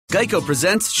Geico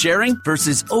presents sharing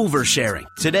versus oversharing.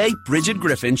 Today, Bridget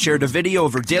Griffin shared a video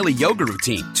of her daily yoga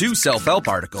routine, 2 self-help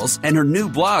articles, and her new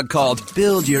blog called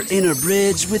Build Your Inner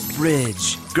Bridge with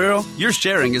Bridge. Girl, your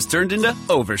sharing has turned into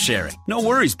oversharing. No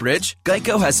worries, Bridge.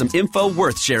 Geico has some info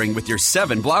worth sharing with your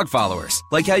 7 blog followers,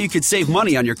 like how you could save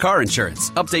money on your car insurance,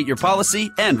 update your policy,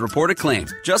 and report a claim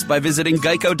just by visiting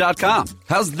geico.com.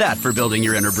 How's that for building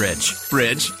your inner bridge?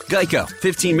 Bridge? Geico.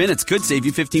 15 minutes could save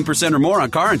you 15% or more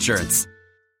on car insurance.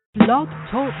 Blog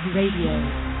Talk Radio.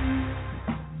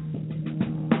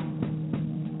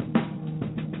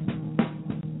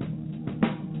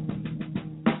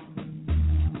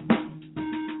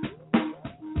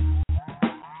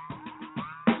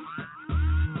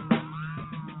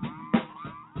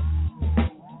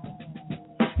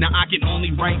 Now I can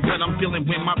only write what I'm feeling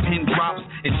when my pen drops.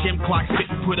 And gym clocks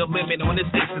couldn't put a limit on this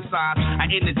exercise. I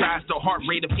energize the heart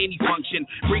rate of any function,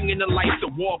 bringing to life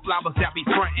the wallflowers that be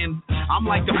frontin'. I'm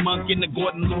like a monk in the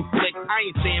Gordon Liu flick. I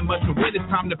ain't saying much, but when it's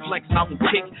time to flex, I will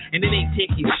kick. And it ain't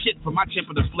taking shit for my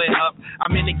temper to flare up.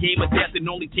 I'm in the game of death and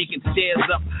only taking stairs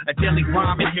up. A deadly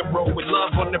rhyme and hero with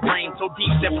love on the brain. So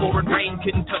deep that pouring rain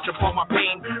couldn't touch upon my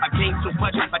pain. I gained so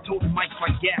much, I told mics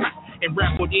like gas. And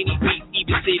rap with any beat,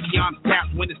 even Savion's tap.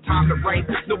 When it's time to write,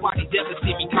 nobody's ever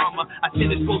see me calmer. I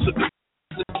send explosive like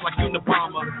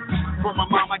Unabomber. From my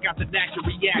mom, I got the knack to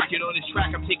react. And on this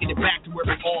track, I'm taking it back to where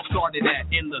it all started at.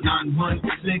 In the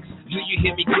 916, do you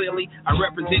hear me clearly? I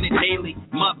represent it daily,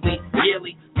 monthly,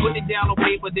 yearly. Put it down on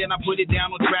paper, then I put it down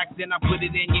on tracks, then I put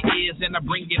it in your ears, and I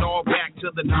bring it all back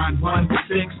to the 916.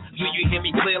 Do you hear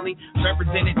me clearly?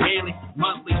 Represent it daily,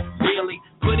 monthly, yearly.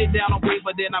 Put it down on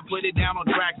paper, then I put it down on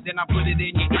tracks, then I put it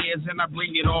in your ears, and I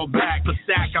bring it all back. For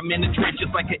Sac, I'm in the trenches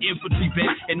like an infantry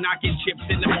vet, and knocking chips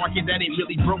in the market that ain't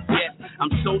really broke yet. I'm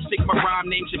so sick, my rhyme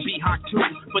name should be Hawk too.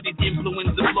 For these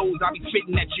influenza flows, I be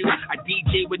spitting at you. I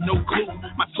DJ with no clue.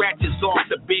 My scratch is off,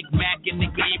 the Big Mac in the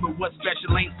game, but what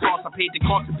special ain't sauce? I paid the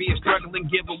cost to be a struggling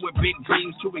giver with big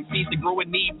dreams to exceed the growing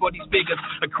need for these figures.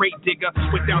 A crate digger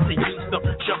without the use of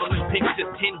shoveling picks, just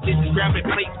 10 digits grabbing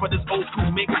plates for this old school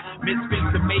mix.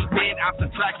 Misfits and made man, I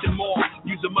subtract them all.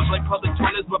 Use them up like public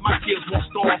toilets, but my skills won't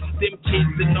stall. Them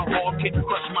kids in the hall couldn't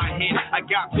crush my head. I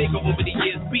got bigger over the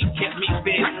years, beat kept me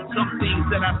fed. Some things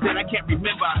that I said I can't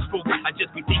remember I spoke. I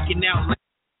just be thinking now.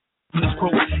 This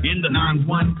quote in the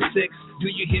 916.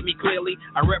 Do you hear me clearly?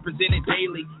 I represent it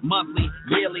daily, monthly,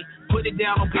 yearly. Put it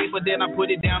down on paper, then I put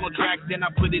it down on tracks, then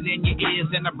I put it in your ears,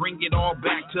 and I bring it all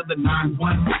back to the 916.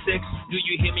 Do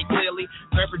you hear me clearly?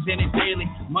 Represent it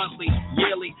daily, monthly,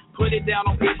 yearly. Put it down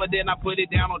on paper, then I put it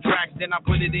down on tracks, then I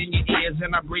put it in your ears,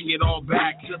 and I bring it all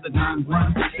back to the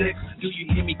 916. Do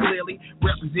you hear me clearly?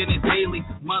 Represent it daily,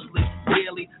 monthly,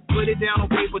 yearly. Put it down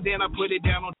on paper, then I put it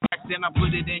down on tracks, then I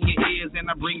put it in your ears, and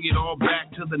I bring it all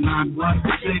back to the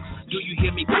 916. Do you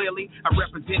hear me clearly? I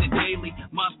represent it daily,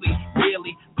 monthly,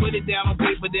 yearly. Put it down on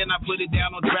paper, then I put it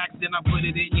down on tracks, then I put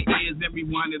it in your ears, and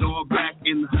rewind it all back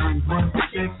in the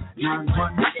 916,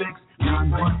 916,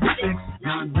 916,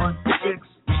 916.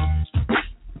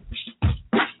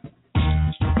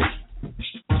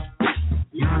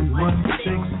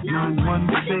 916,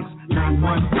 916,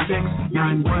 916,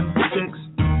 916.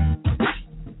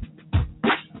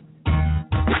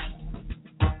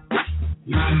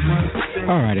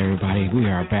 All right, everybody, we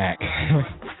are back.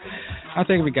 I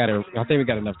think we got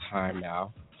enough time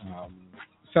now.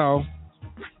 So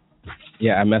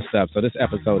I messed up. So this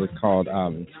episode is called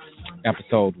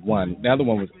episode 1. The other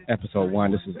one was episode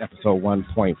 1. This is episode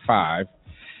 1.5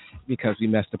 because we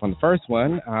messed up on the first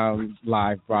one,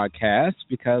 live broadcast,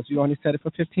 because we only set it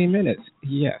for 15 minutes.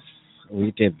 Yes,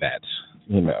 we did that.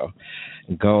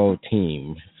 Go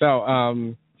team. So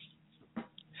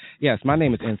yes, my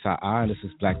name is NSAA, and this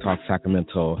is Black Talk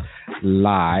Sacramento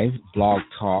Live, Blog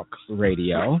Talk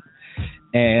Radio.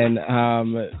 And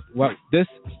what this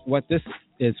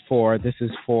is for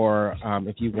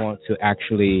if you want to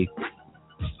actually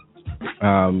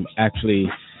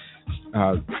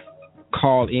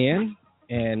call in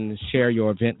and share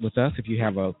your event with us. If you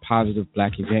have a positive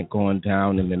black event going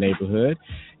down in the neighborhood,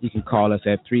 you can call us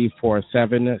at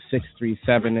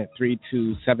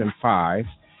 347-637-3275.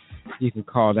 You can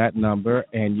call that number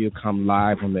and you come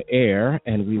live on the air,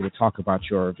 and we will talk about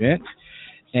your event.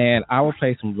 And I will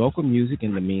play some local music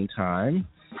in the meantime.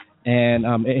 And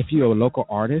if you're a local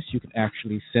artist, you can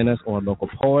actually send us, or a local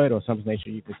poet or something,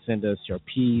 you can send us your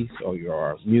piece or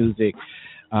your music.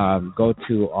 Go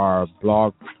to our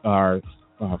blog, our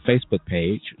Facebook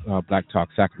page, Black Talk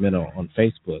Sacramento on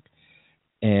Facebook,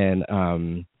 and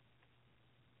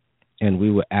we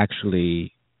will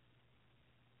actually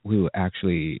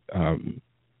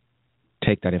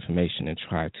take that information and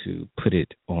try to put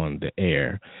it on the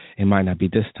air. It might not be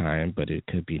this time, but it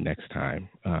could be next time.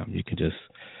 You can just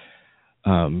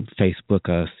Facebook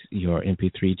us your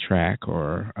MP3 track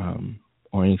or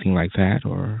anything like that,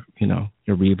 or your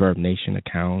Reverb Nation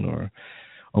account or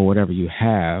whatever you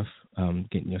have,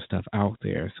 getting your stuff out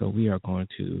there. So we are going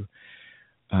to,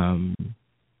 I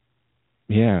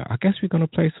guess we're going to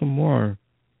play some more,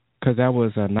 because that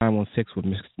was 916 with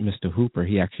Mr. Hooper.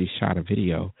 He actually shot a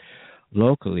video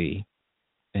locally,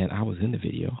 and I was in the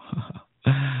video.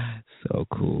 So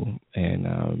cool.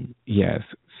 And yes,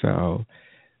 so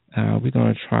we're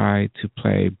going to try to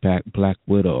play Black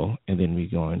Widow, and then we're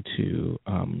going to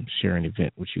share an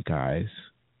event with you guys.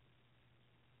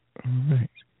 All right,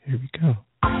 here we go.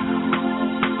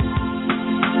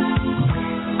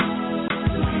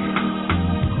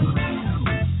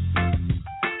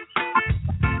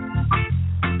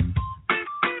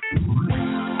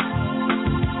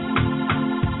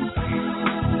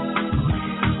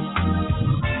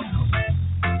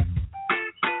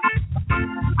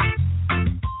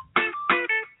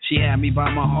 She had me by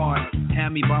my heart,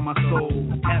 had me by my soul,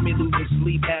 had me losing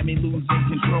sleep, had me losing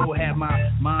control, had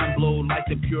my mind blown like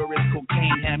the purest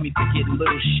cocaine, had me forgetting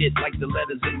little shit like the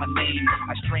letters in my name.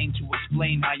 I strained to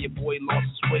explain how your boy lost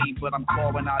his way, but I'm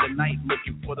crawling out at night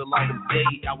looking for the light of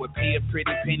day. I would pay a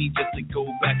pretty penny just to go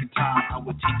back in time. I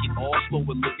would take it all slow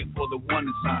and looking for the one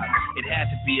inside. It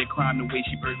had to be a crime the way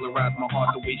she burglarized my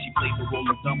heart, the way she played the role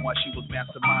of dumb while she was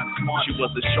mastermind smart. She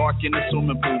was a shark in the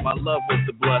swimming pool, my love was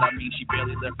the blood. I mean, she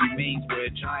barely left remains where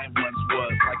a giant once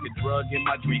was, like a drug in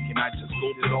my drink, and I just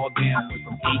loaded it all down. Went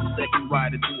from 8-second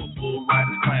rider to a bull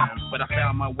rider's clown. But I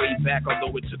found my way back,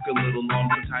 although it took a little long.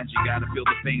 Sometimes you gotta feel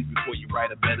the things before you write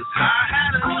a better song. I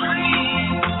had a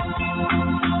dream,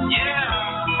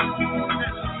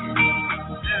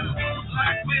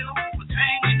 Black Widow was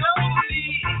hanging over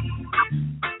me.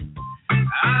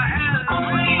 I had a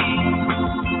dream,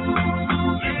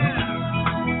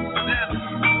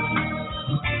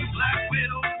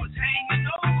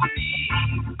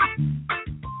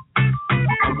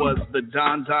 was the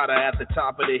Don Dada at the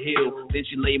top of the hill. Then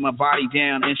she laid my body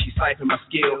down and she siphoned my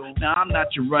skill. Now I'm not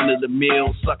your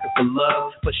run-of-the-mill sucker for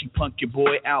love, but she punked your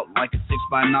boy out like a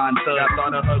 6x9 thug. I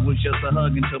thought a hug was just a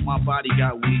hug until my body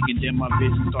got weak, and then my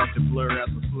vision started to blur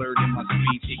as I slurred in my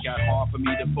speech. It got hard for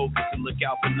me to focus and look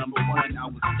out for number one. I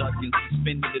was stuck and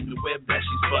suspended in the web that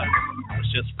she spun. I was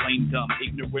just plain dumb,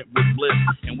 ignorant with bliss.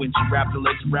 And when she wrapped her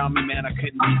legs around me, man, I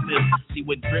couldn't resist. See,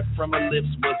 what dripped from her lips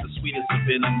was the sweetest of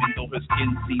venom, and though her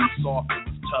skin seemed soft, it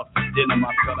was tough as denim.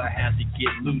 I felt I had to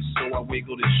get loose, so I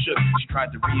wiggled and shook. She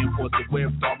tried to reinforce the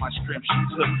web with all my strength she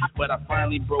took, but I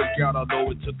finally broke out,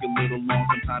 although it took a little long.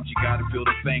 Sometimes you gotta feel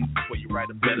the things before you write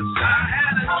a better song. I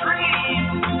had a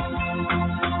dream,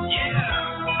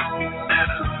 that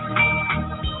a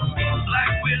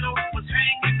Black Widow was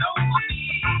hanging over me.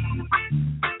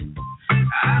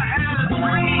 I had a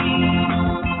dream,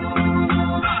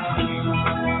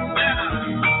 that a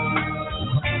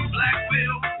Black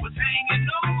Widow was hanging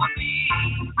over me.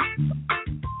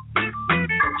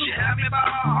 She had me by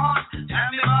my heart, had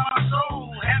me by my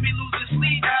soul, had me losing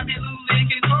sleep, had me losing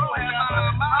control, had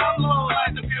my mind blown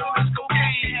like the purest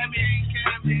cocaine, had me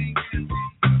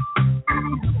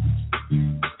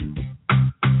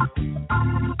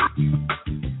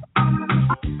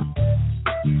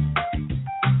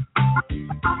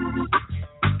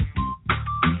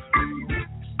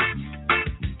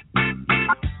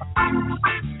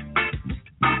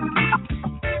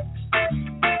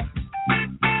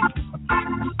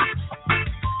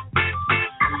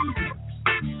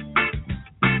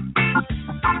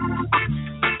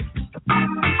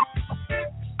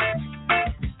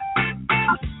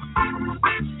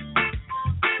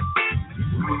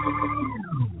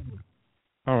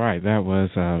That was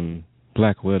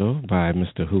Black Widow by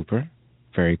Mr. Hooper.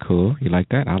 Very cool. You like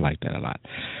that? I like that a lot.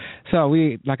 So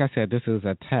like I said, this is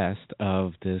a test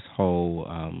of this whole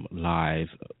live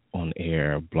on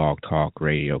air blog talk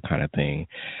radio kind of thing.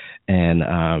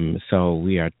 And so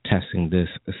we are testing this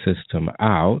system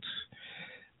out.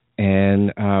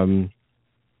 And I'm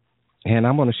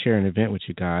going to share an event with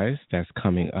you guys that's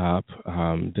coming up.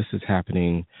 This is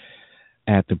happening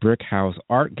at the Brick House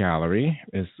Art Gallery.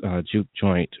 It's Juke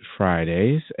Joint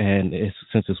Fridays, and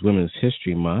since it's Women's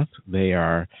History Month, they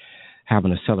are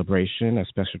having a celebration, a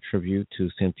special tribute to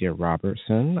Cynthia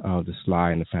Robertson of the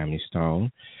Sly and the Family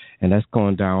Stone, and that's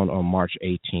going down on March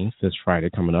 18th, this Friday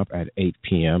coming up at 8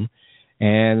 p.m.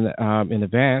 And in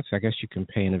advance, I guess you can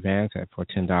pay in advance for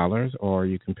 $10, or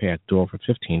you can pay at the door for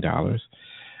 $15.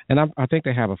 And I think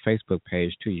they have a Facebook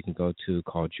page, too, you can go to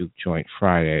called Juke Joint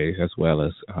Fridays, as well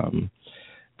as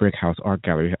Brick House Art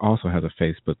Gallery also has a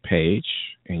Facebook page,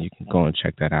 and you can go and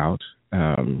check that out,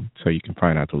 so you can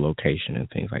find out the location and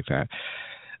things like that.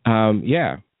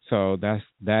 So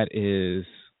that is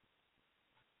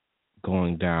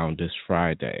going down this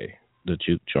Friday, the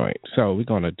juke joint. So we are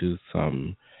going to do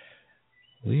some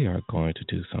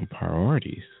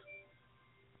priorities.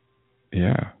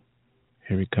 Yeah,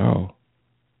 here we go.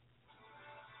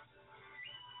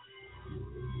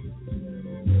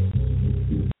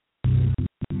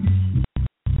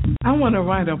 I want to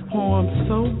write a poem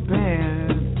so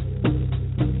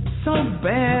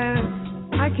bad,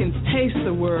 I can taste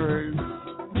the words,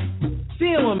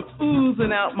 feel them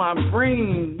oozing out my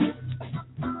brain.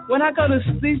 When I go to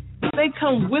sleep, they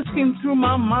come whisking through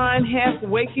my mind, half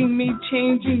waking me,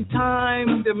 changing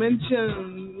time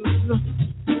dimensions.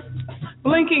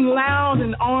 Blinking loud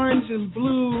and orange and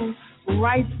blue,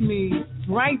 write me,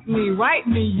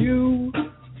 you.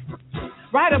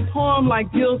 Write a poem like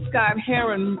Gil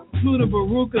Scott-Heron, Pluto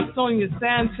Baruka, Sonia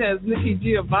Sanchez, Nikki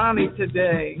Giovanni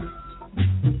today.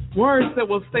 Words that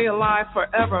will stay alive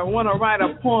forever. I want to write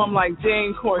a poem like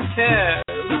Jane Cortez.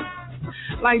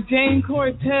 Like Jane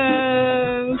Cortez,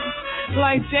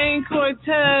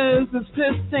 the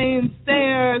pissane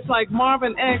stairs, like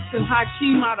Marvin X and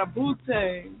Hakeem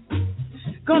Adabute.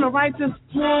 Gonna write this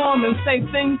poem and say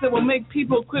things that will make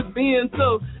people quit being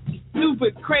so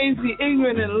stupid, crazy,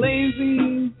 ignorant, and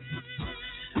lazy.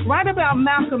 Write about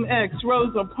Malcolm X,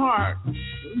 Rosa Parks,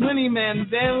 Winnie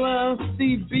Mandela,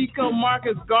 Steve Biko,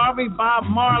 Marcus Garvey, Bob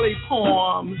Marley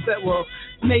poems that will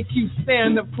make you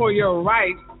stand up for your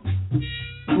rights.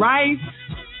 Right.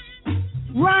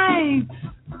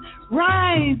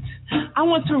 I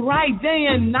want to write day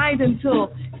and night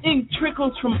until ink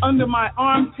trickles from under my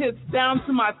armpits down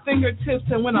to my fingertips,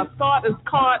 and when a thought is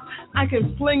caught, I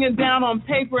can fling it down on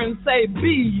paper and say,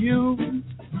 be you,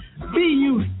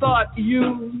 thought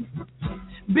you.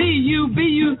 Be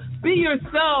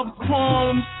yourself,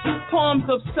 poems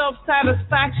of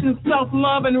self-satisfaction,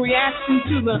 self-love, and reaction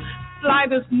to the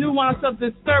slightest nuance of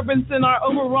disturbance in our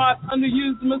overwrought,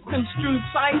 underused, misconstrued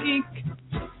psyche.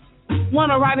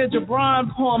 Want to write a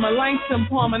Gibran poem, a Langston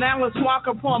poem, an Alice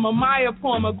Walker poem, a Maya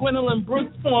poem, a Gwendolyn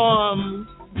Brooks poem.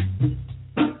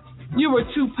 You were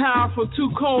too powerful,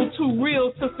 too cold, too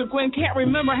real, Sister Gwen. Can't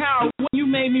remember how you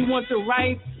made me want to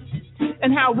write,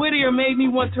 and how Whittier made me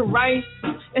want to write,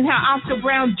 and how Oscar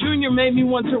Brown Jr. made me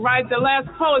want to write. The Last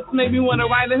Poets made me want to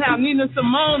write, and how Nina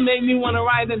Simone made me want to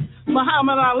write, and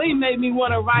Muhammad Ali made me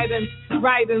want to write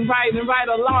write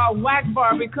Allah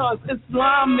Akbar because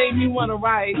Islam made me want to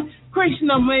write.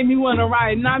 Krishna made me want to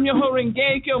write. Nam-myoho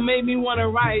Renge-kyo made me want to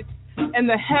write. And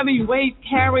the heavy weight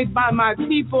carried by my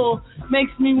people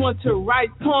makes me want to write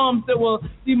poems that will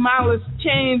demolish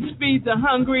chains, feed the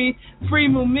hungry, free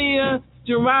Mumia,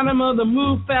 Geronimo, the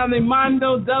Move family,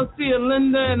 Mondo, Dulcia,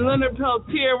 Linda, and Leonard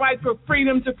Peltier, write for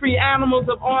freedom to free animals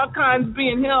of all kinds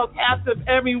being held captive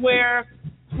everywhere,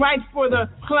 write for the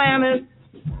planet,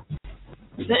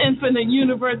 the infinite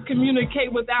universe,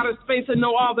 communicate with outer space and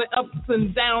know all the ups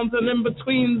and downs and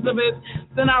in-betweens of it.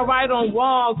 Then I write on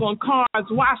walls, on cars,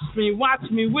 watch me,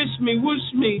 wish me,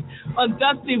 whoosh me, on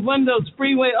dusty windows,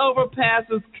 freeway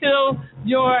overpasses, kill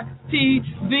your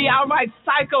TV. I write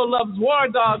Psycho Loves War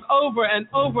Dog over and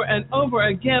over and over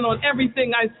again on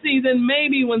everything I see. Then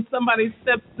maybe when somebody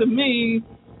steps to me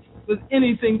with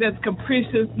anything that's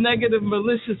capricious, negative,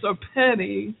 malicious, or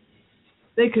petty,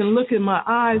 they can look in my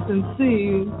eyes and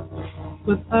see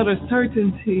with utter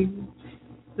certainty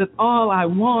that all I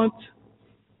want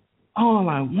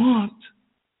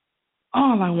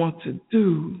to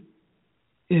do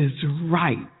is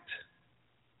write.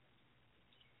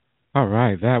 All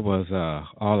right, that was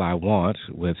All I Want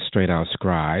with Straight Out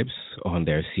Scribes on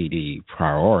their CD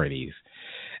Priorities.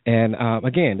 And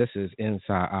again, this is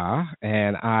NSAA,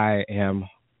 and I am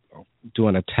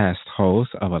doing a test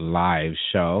host of a live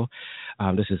show.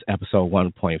 This is episode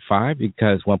 1.5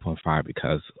 because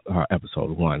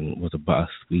episode 1 was a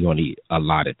bust. We only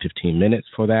allotted 15 minutes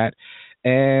for that.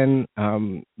 And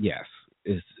yes,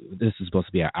 this is supposed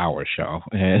to be an hour show.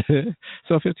 And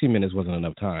so 15 minutes wasn't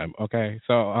enough time. Okay.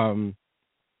 So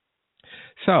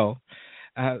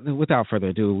without further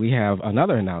ado, we have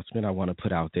another announcement I want to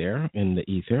put out there in the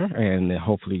ether, and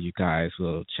hopefully you guys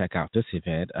will check out this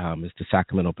event. It's the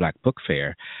Sacramento Black Book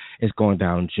Fair. It's going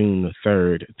down June the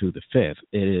 3rd through the 5th.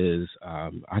 It is,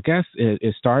 I guess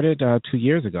it started 2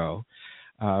 years ago,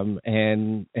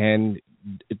 and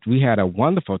we had a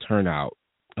wonderful turnout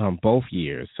both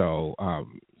years. So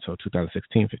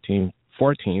 2016, 15,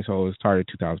 14, so it started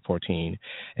 2014,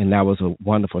 and that was a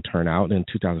wonderful turnout. And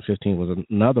 2015 was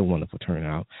another wonderful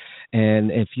turnout.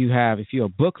 And if you're a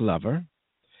book lover,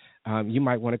 you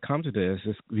might want to come to this.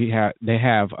 They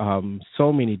have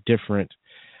so many different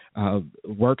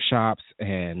workshops,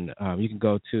 and you can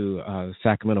go to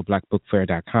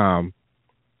SacramentoBlackBookFair.com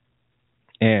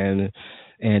and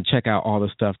check out all the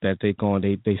stuff that they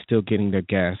still getting their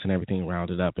guests and everything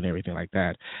rounded up and everything like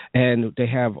that. And they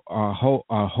have a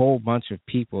whole bunch of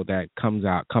people that come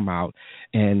out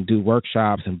and do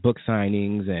workshops and book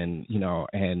signings, and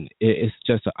and it's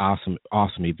just an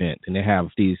awesome event. And they have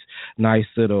these nice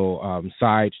little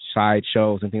side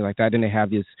shows and things like that. And they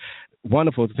have this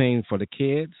wonderful thing for the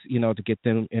kids, to get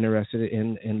them interested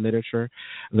in literature,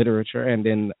 and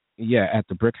then at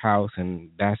the Brick House, and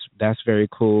that's very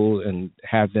cool. And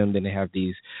then they have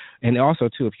these, and also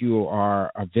too, if you are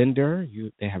a vendor,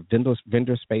 they have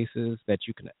vendor spaces that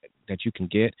you can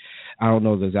get. I don't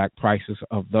know the exact prices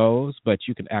of those, but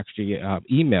you can actually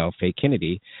email Faye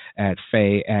Kennedy at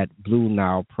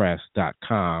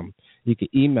faye@bluenilepress.com. You can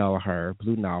email her,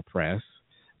 Blue Nile Press,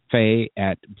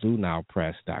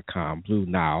 faye@bluenilepress.com. Blue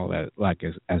Nile, like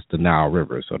as the Nile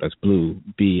River. So that's blue,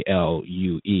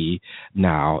 BLUE,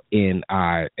 Nile,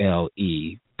 NILE,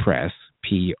 press,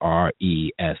 PRESS.com.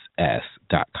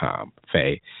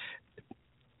 Faye,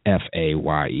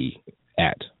 FAYE,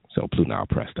 so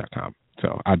bluenilepress.com.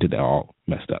 So I did that all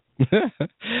messed up.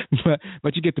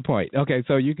 but you get the point. Okay,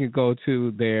 so you can go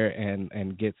to there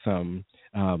and get some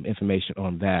information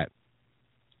on that.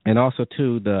 And also,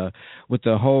 too, with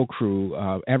the whole crew,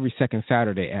 every second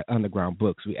Saturday at Underground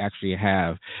Books, we actually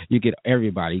you get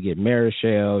everybody. You get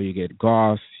Marichelle, you get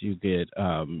Goss, you get,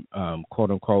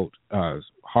 quote-unquote,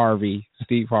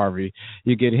 Steve Harvey.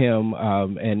 You get him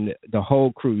and the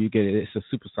whole crew. It's a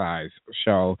supersized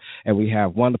show, and we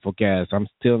have wonderful guests. I'm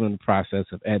still in the process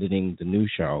of editing the new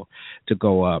show to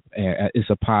go up. It's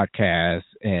a podcast,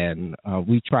 and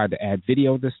we tried to add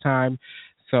video this time.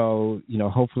 So,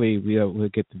 hopefully we'll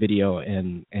get the video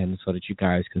and so that you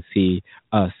guys can see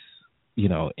us,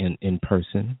 in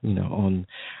person, on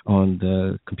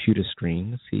the computer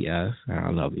screen, see us and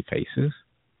our lovely faces.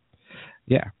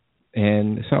 Yeah.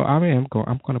 And so I'm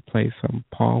going to play some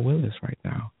Paul Willis right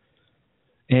now.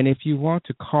 And if you want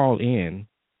to call in,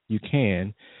 you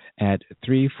can at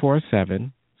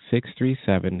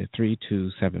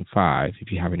 347-637-3275 if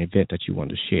you have an event that you want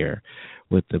to share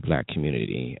with the Black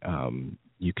community.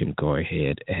 You can go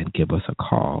ahead and give us a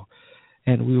call,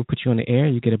 and we will put you on the air.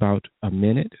 You get about a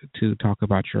minute to talk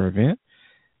about your event,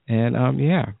 and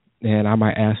and I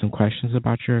might ask some questions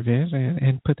about your event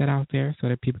and put that out there so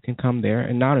that people can come there.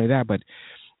 And not only that, but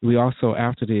we also,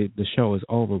 after the show is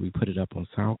over, we put it up on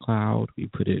SoundCloud. We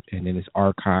put it, and then it's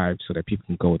archived so that people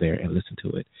can go there and listen to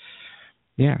it.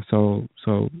 Yeah, so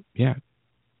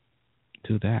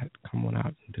do that. Come on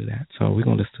out and do that. So we're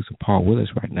going to listen to some Paul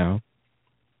Willis right now.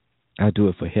 I do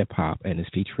it for hip hop, and it's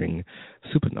featuring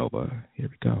Supernova. Here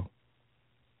we go.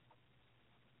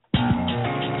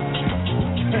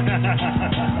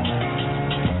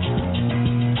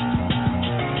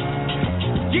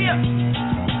 Yeah.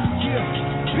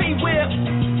 P-Whip.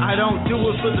 I don't do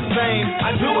it for the fame.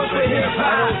 I do it for hip hop.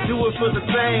 I don't do it for the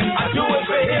fame. I do it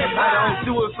for hip hop. I don't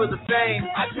do it for the fame.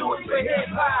 I do it for hip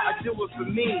hop. I do it for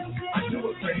me. I do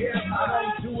it for hip hop. I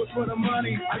don't do it for the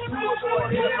money. I do it for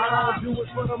hip hop. I don't do it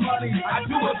for the money. I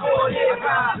do it for hip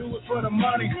hop. I do it for the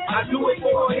money. I do it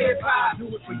for hip hop. I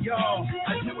do it for y'all.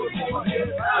 I do it for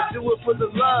hip hop. I do it for the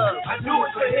love. I do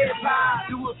it for hip hop. I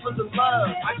do it for the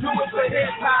love. I do it for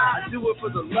hip hop. I do it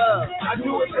for the love. I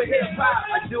do it for hip hop.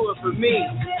 I do it for me.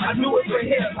 I do it for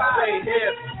hip hop. Say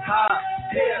hip hop,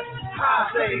 hip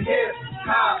hop. Say hip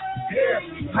hop,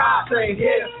 hip hop. Say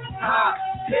hip hop,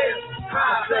 hip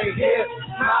hop. Say hip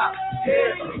hop,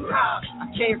 hip hop. I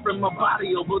came from a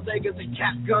body of bodegas and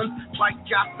cap guns. White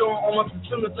got thrown almost as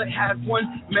soon as I had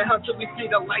one. Met her till we see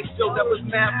the light show that was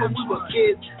mad when we were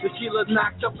kids. The Sheila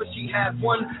knocked up but she had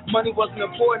one. Money wasn't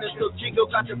important until Chico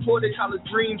got deported. College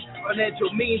dreams,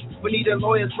 financial means. We needed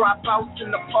lawyers, dropouts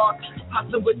in the park.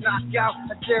 Hustle would knock out.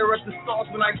 I stare at the stars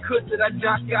when I could that I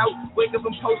knock out. Wake up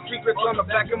and post secrets on the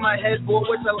back of my head. Boy,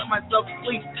 wish I let myself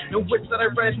sleep. And wish that I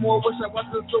read more. Wish I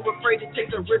wasn't so afraid to take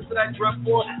the risks that I dreamt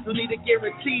for. No need to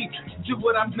guarantee to do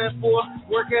what I'm meant for.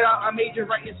 Work it out. I major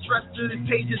writing stress through these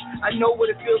pages. I know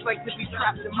what it feels like to be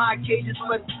trapped in my cages.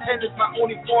 But pen is my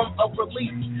only form of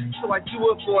release. So I do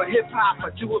it for hip hop.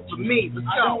 I do it for me. Let's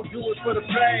go. I don't do it for the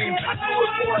fame. I do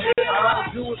it for hip hop. I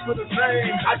don't do it for the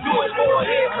fame. I do it for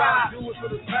hip hop. I do it for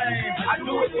the fame. I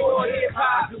do it for hip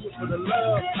hop. I do it for the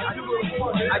love. I do it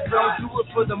for hip hop. I don't do it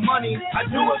for the money. I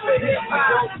do it for hip hop. I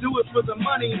don't do it for the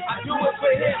money. I do it for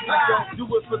hip hop. I don't do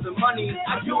it for the money.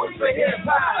 I do it for hip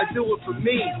hop. I do it for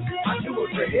me. I do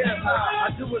it for hip hop.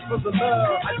 I do it for the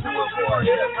love. I do it for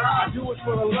hip hop. I do it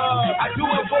for the love. I do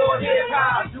it for hip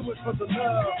hop. I do it for the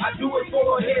love. I do it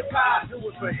for hip hop. I do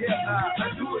it for hip hop.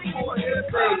 I do it for hip hop.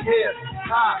 Say hip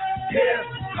hop. Hip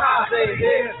hop. Say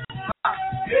hip hop.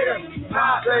 Hip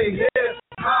hop. Say hip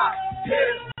hop.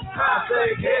 Hip hop.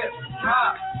 Say hip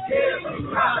hop.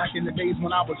 Back in the days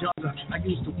when I was younger, I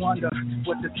used to wonder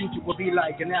what the future would be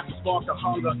like, and that's what sparked the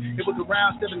hunger. It was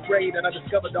around 7th grade that I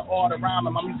discovered the art of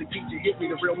rhyming. My music teacher hit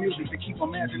me the real music to keep my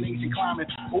imagination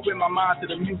climbing. Open my mind to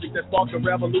the music that sparked a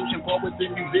revolution. Poets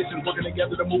and musicians working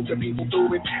together to move the people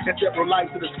through it, and several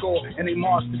lives to the score, and they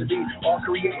marched to the beat, all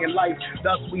creating life.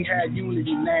 Thus we had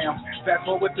unity now. Fast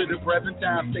forward to the present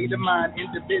time, state of mind,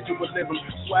 individualism,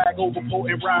 swag over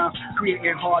potent rhymes,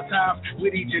 creating hard times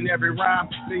with each and every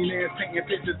rhyme. Millionaires painting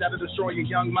pictures that'll destroy your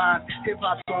young mind.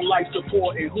 Hip-hop's on life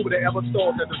support, and who would have ever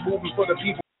thought that it's moving for the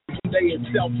people? Day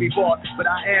itself be bought, but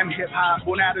I am hip-hop,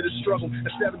 born out of the struggle,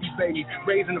 a 70s baby,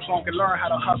 raising the funk and learn how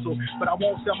to hustle, but I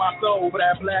won't sell my soul for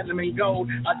that platinum and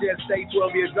gold. I just stay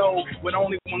 12 years old with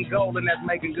only one goal, and that's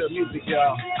making good music,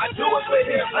 y'all. I do it for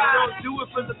hip-hop. I don't do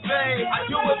it for the fame. I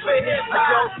do it for hip-hop.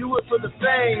 I don't do it for the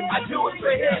fame. I do it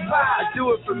for hip-hop. I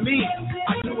do it for me.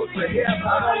 I do it for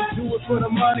hip-hop. I don't do it for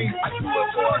the money. I do it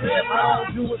for hip-hop. I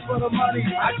don't do it for the money.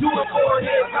 I do it for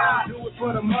hip-hop. I do it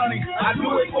for the money. I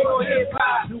do it for hip-hop.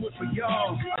 I do it for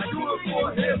y'all. I do it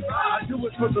for hip-hop. I do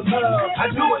it for the love.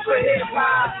 I do it for hip-hop.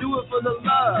 I do it for the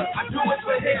love. I do it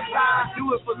for hip-hop. I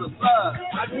do it for the love.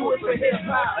 I do it for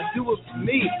hip-hop. I do it for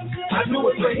me. I do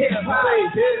it for hip-hop. Say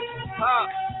hip-hop.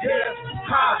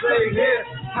 Hip-hop. Say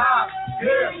hip-hop.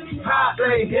 Hip-hop.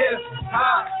 Say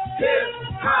hip-hop.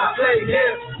 Hip-hop. Say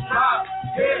hip-hop.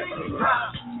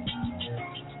 Hip-hop.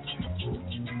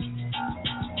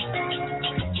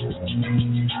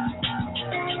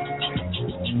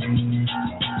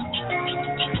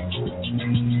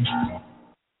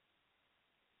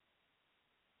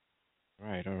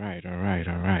 All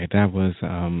right. That was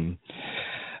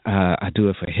I Do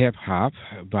It for Hip Hop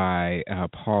by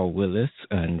Paul Willis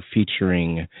and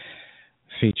featuring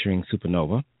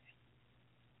Supernova.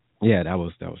 Yeah, that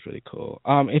was really cool.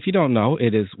 If you don't know,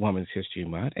 it is Women's History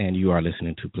Month, and you are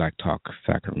listening to Black Talk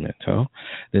Sacramento.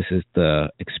 This is the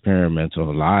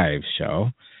experimental live show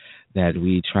that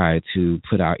we try to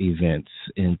put our events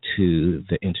into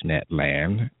the internet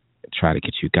land, try to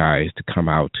get you guys to come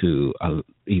out to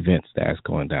events that's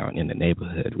going down in the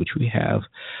neighborhood, which we have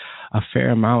a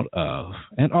fair amount of.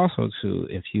 And also, too,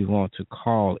 if you want to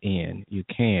call in, you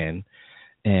can,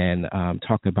 and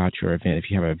talk about your event. If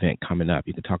you have an event coming up,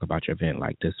 you can talk about your event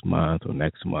like this month or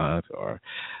next month or,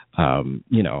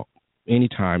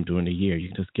 anytime during the year. You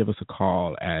can just give us a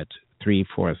call at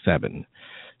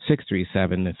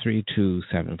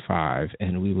 347-637-3275,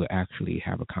 and we will actually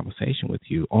have a conversation with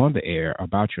you on the air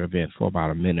about your event for about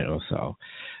a minute or so,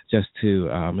 just to,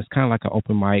 it's kind of like an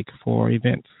open mic for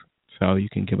events. So you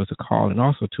can give us a call. And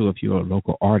also, too, if you're a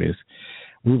local artist,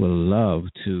 we would love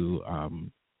to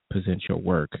present your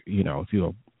work. If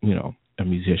you're, a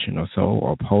musician or so,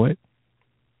 or a poet,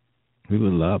 we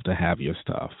would love to have your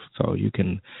stuff. So you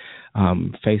can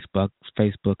Facebook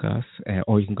us,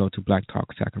 or you can go to Black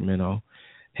Talk Sacramento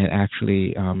and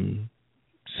actually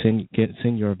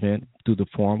send your event through the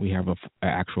form. We have an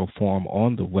actual form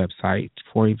on the website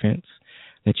for events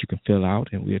that you can fill out,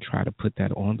 and we'll try to put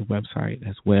that on the website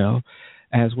as well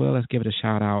as give it a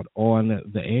shout out on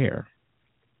the air.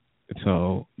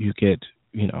 So you get,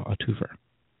 a twofer.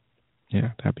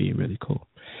 Yeah, that'd be really cool.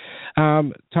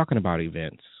 Talking about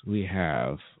events, we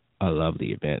have a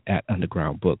lovely event at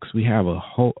Underground Books. We have a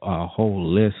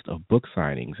whole list of book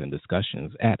signings and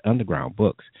discussions at Underground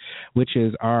Books, which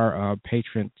is our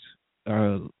patron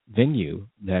venue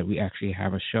that we actually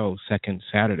have a show second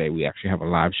Saturday. We actually have a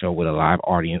live show with a live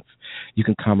audience. You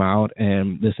can come out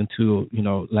and listen to,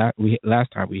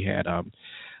 last time we had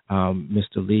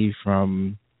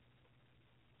Mr.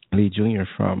 Lee Jr.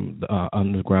 from the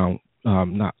Underground,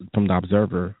 not from the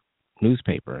Observer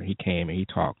newspaper. He came and he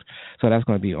talked. So that's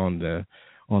going to be on the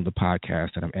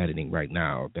podcast that I'm editing right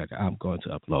now that I'm going to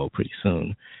upload pretty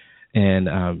soon. And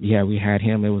we had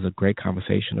him. It was a great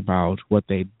conversation about what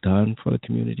they've done for the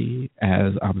community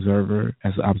as the Observer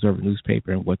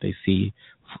newspaper, and what they see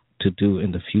to do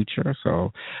in the future.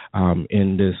 So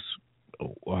in this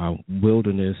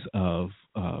wilderness of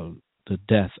the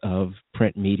death of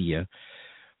print media,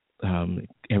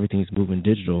 everything's moving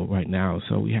digital right now.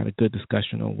 So we had a good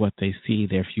discussion on what they see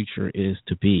their future is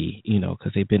to be,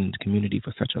 because they've been in the community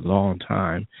for such a long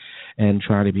time, and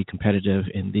trying to be competitive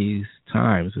in these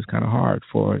times is kind of hard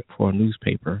for a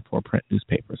newspaper, for a print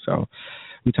newspaper. So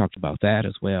we talked about that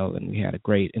as well, and we had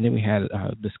and then we had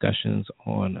discussions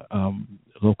on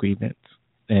local events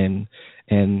and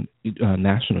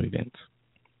national events.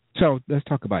 So let's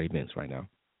talk about events right now.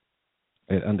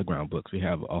 At Underground Books, we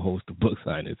have a host of book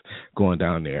signings going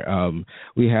down there.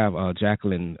 We have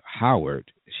Jacqueline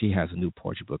Howard. She has a new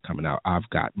poetry book coming out, I've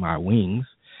Got My Wings,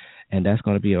 and that's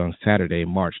going to be on Saturday,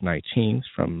 March 19th,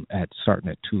 starting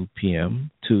at 2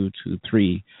 p.m. to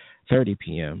 3:30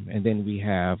 p.m. And then we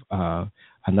have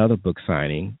another book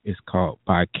signing. It's called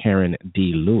by Karen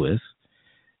D. Lewis,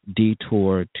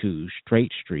 Detour to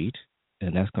Straight Street,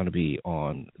 and that's going to be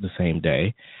on the same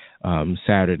day,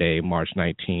 Saturday, March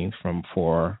 19th, from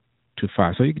 4 to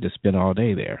 5. So you can just spend all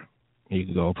day there. You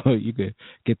could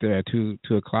get there at 2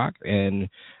 o'clock and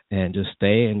just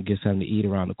stay and get something to eat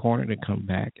around the corner, and come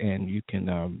back, and you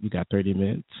can you got 30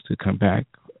 minutes to come back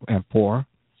at 4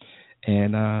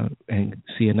 and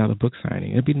see another book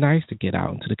signing. It'd be nice to get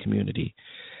out into the community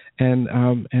and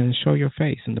show your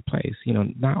face in the place.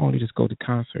 Not only just go to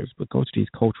concerts, but go to these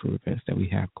cultural events that we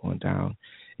have going down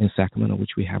in Sacramento,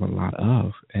 which we have a lot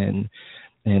of, and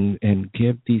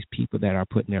give these people that are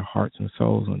putting their hearts and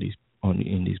souls in these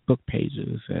book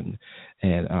pages and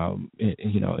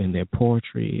in their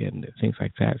poetry and things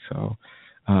like that. So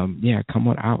come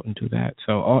on out and do that.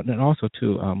 So and also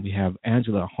too, we have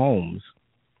Angela Holmes.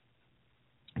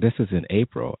 This is in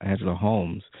April. Angela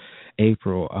Holmes,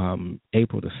 April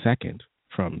the 2nd,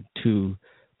 from 2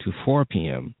 to 4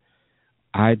 p.m.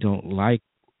 I don't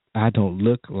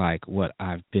look like what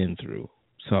I've been through.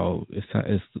 So it's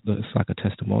like a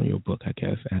testimonial book, I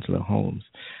guess. Angela Holmes,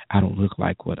 I don't look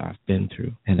like what I've been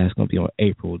through, and that's going to be on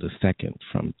April the 2nd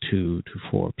from 2 to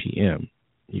 4 p.m.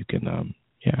 You can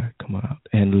come on out.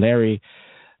 And Larry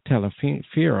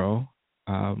Talaferro,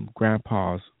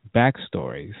 Grandpa's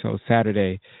Backstory. So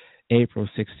Saturday, April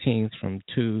 16th from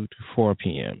 2 to 4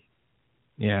 p.m.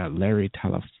 Yeah, Larry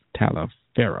Talaferro.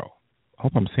 I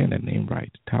hope I'm saying that name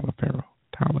right. Talaferro.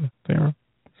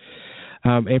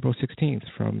 April 16th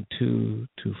from 2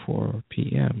 to 4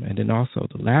 p.m. And then also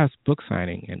the last book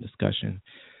signing and discussion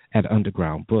at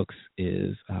Underground Books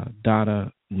is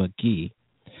Donna McGee.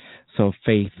 So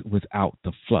Faith Without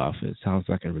the Fluff. It sounds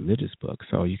like a religious book.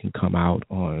 So you can come out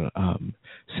on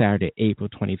Saturday, April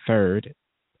 23rd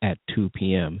at 2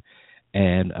 p.m.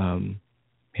 and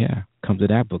come to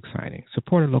that book signing.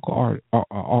 Support a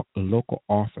local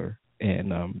author,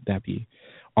 and that'd be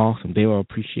awesome. They will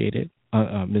appreciate it.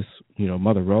 Miss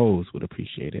Mother Rose would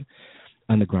appreciate it.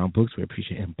 Underground Books would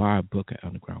appreciate it. And buy a book at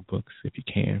Underground Books if you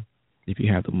can, if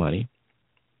you have the money,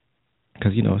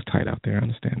 because it's tight out there. I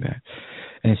understand that.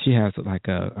 And she has like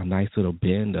a nice little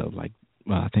bin of I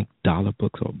think dollar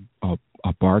books or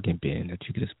a bargain bin that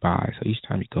you can just buy. So each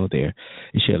time you go there,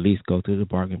 you should at least go through the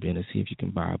bargain bin and see if you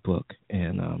can buy a book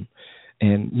and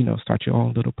start your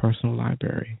own little personal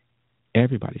library.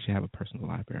 Everybody should have a personal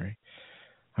library.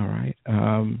 All right.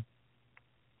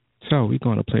 So we're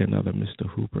going to play another Mr.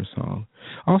 Hooper song.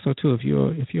 Also, too, if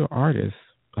you're an artist,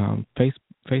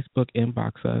 Facebook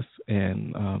inbox us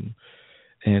and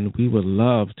we would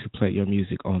love to play your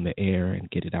music on the air and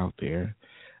get it out there.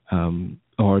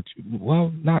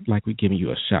 Not like we're giving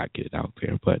you a shot, get it out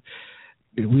there, but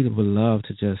we would love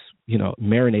to just,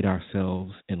 marinate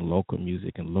ourselves in local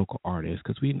music and local artists,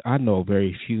 because I know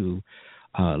very few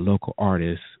local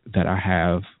artists that I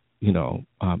have,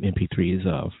 MP3s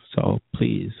of. So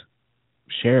please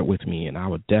share it with me, and I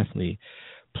would definitely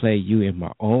play you in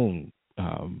my own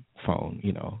phone,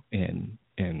 and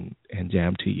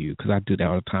jam to you, because I do that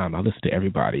all the time. I listen to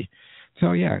everybody.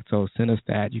 So send us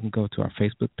that. You can go to our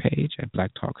Facebook page at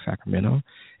Black Talk Sacramento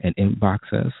and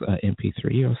inbox us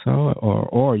MP3 or so,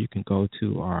 or you can go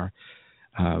to our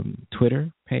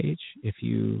Twitter page if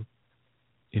you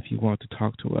want to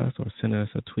talk to us or send us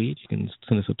a tweet. You can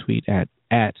send us a tweet at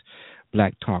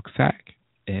Black Talk Sac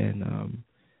and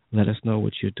let us know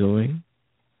what you're doing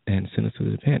and send us to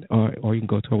the event, or you can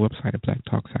go to our website at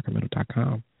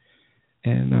blacktalksacramento.com.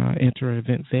 and enter an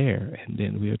event there, and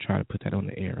then we'll try to put that on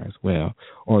the air as well.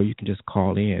 Or you can just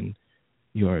call in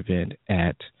your event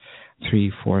at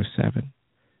 347-637-3275.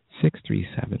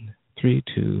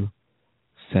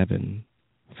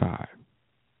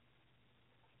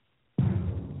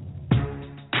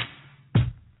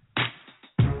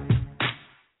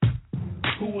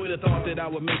 Who would have thought that I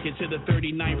would make it to the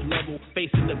 39th level?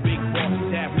 Facing the big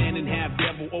bosses, half man and half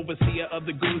devil. Overseer of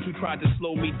the goons who tried to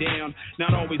slow me down.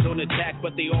 Not always on attack,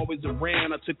 but they always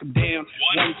around. I took them down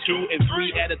 1, 2, and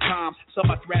 3 at a time. Some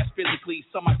I thrash physically,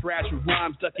 some I thrash with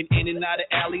rhymes. Ducking in and out of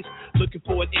alleys, looking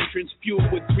for an entrance.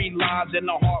 Fueled with 3 lives and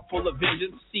a heart full of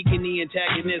vengeance. Seeking the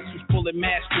antagonist who's pulling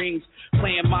mass strings.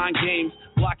 Playing mind games,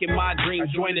 blocking my dreams.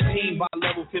 Joined the team by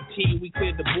level 15. We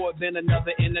cleared the board, then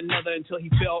another and another until he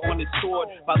fell on his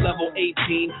sword. By level 18,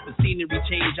 the scenery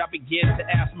changed. I began to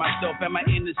ask myself, am I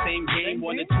in the same game?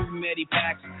 1 or 2 medi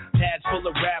packs, pads full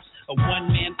of raps, a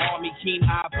one-man army, keen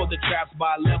eye for the traps.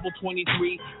 By level 23,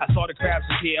 I saw the crabs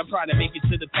appear. I'm trying to make it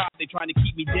to the top. They trying to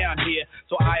keep me down here.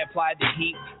 So I applied the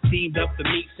heat, steamed up the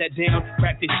meat, sat down,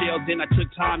 cracked the shell, then I took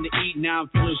time to eat. Now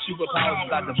I'm feeling superpowers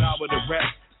as I devour the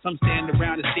rest. Some stand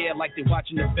around and stare like they're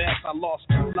watching the best. I lost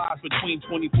 2 lives between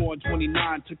 24 and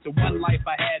 29. Took the one life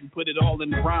I had and put it all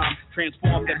in the rhyme.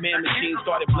 Transformed the man machine,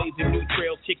 started blazing new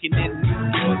trails, kicking in new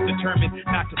doors. Determined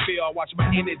not to fail, I watched my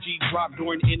energy drop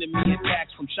during enemy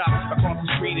attacks from shots across the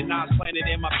street and knives planted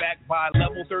in my back. By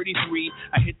level 33,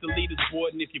 I hit the leader's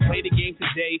board. And if you play the game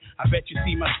today, I bet you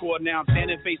see my score now. I'm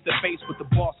standing face to face with the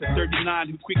boss at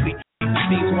 39 who quickly things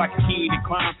so I continue to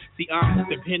climb. See, I'm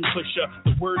the pen pusher,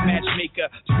 the word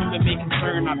matchmaker. To whom it may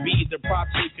concern, I be the prop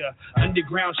taker.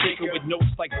 Underground shaker with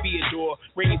notes like Theodore.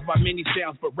 Raised by many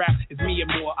sounds, but rap is me and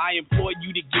more. I implore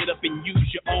you to get up and use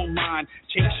your own mind.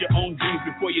 Chase your own dreams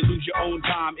before you lose your own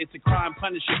time. It's a crime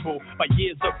punishable by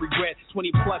years of regret. 20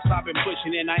 plus I've been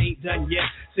pushing and I ain't done yet.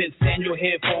 Since Daniel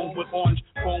headphones with orange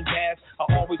phone pads,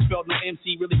 I always felt no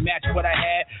MC really matched what I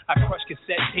had. I crushed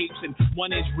cassette tapes and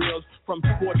 1-inch reels from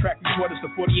 4-track recorders to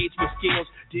 48s with skills.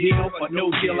 Deal or no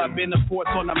deal, I've been a force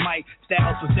on the mic.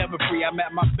 Styles was never free. I'm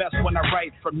at my best when I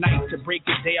write. From night to break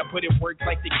of day, I put in work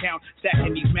like the count.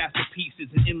 Stacking these masterpieces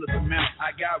in endless amount.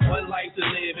 I got one life to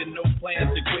live and no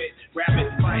plans to quit. Rapid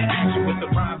fire action with the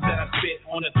rhymes that I spit.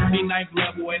 On a 39th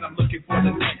level and I'm looking for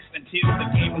the next. Until the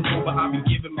game is over, I'll be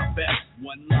giving my best.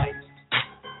 One life.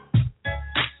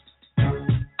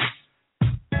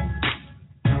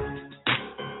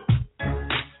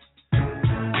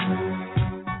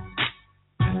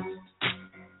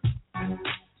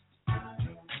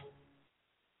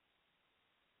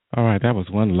 All right, that was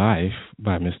One Life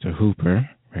by Mr. Hooper.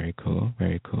 Very cool,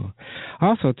 very cool.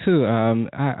 Also, too,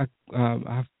 I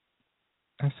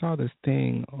saw this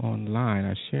thing online.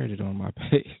 I shared it on my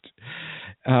page.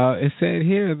 It said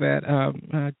here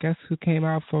that guess who came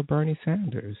out for Bernie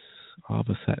Sanders all of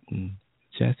a sudden?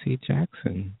 Jesse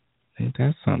Jackson. Ain't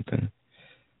that something?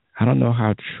 I don't know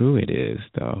how true it is,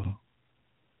 though.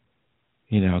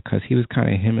 You know, because he was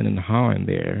kind of hemming and hawing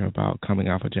there about coming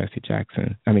out for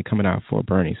coming out for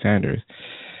Bernie Sanders.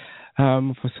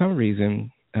 For some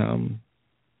reason,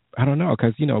 I don't know,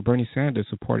 because, you know, Bernie Sanders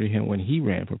supported him when he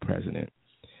ran for president.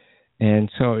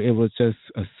 And so it was just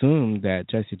assumed that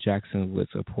Jesse Jackson would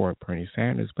support Bernie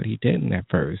Sanders, but he didn't at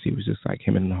first. He was just like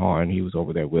hemming and hawing. He was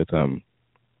over there with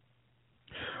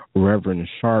Reverend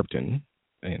Sharpton,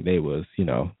 and they was, you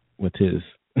know, with his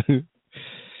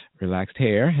relaxed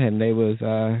hair, and they was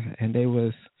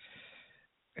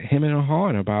hemming and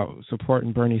hawing about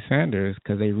supporting Bernie Sanders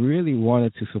because they really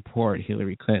wanted to support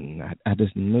Hillary Clinton. I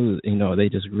just knew, you know, they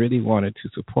just really wanted to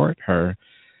support her,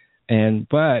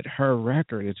 but her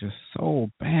record is just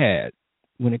so bad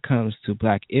when it comes to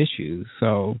black issues.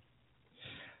 So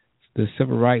the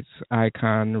civil rights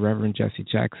icon, Reverend Jesse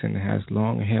Jackson, has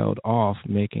long held off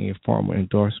making a formal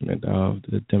endorsement of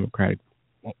the Democratic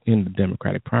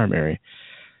primary.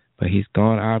 But he's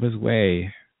gone out of his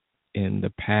way in the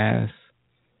past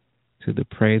to the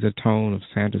praise or tone of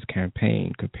Sanders'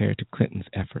 campaign compared to Clinton's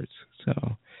efforts.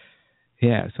 So,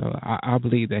 yeah, so I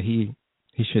believe that he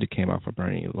should have came out for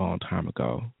Bernie a long time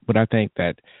ago. But I think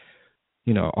that,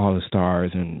 you know, all the stars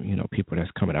and, you know, people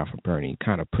that's coming out for Bernie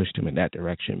kind of pushed him in that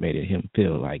direction, made him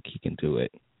feel like he can do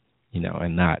it, you know,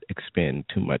 and not expend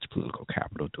too much political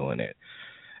capital doing it.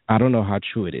 I don't know how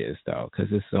true it is, though,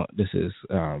 because this is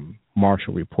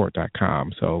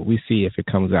MarshallReport.com. So we see if it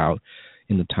comes out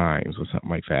in the Times or something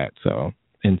like that. So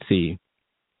and see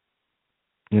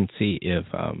if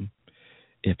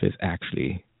it's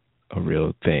actually a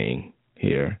real thing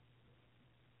here.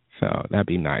 So that'd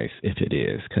be nice if it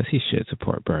is, because he should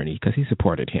support Bernie, because he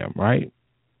supported him, right?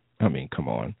 I mean, come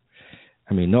on.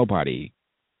 I mean, nobody,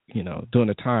 you know, during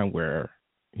a time where,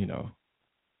 you know,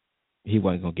 he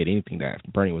wasn't going to get anything, that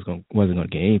Bernie wasn't going to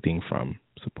get anything from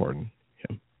supporting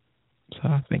him. So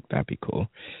I think that'd be cool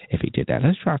if he did that.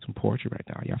 Let's try some poetry right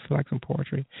now. Y'all feel like some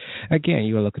poetry? Again,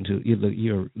 you're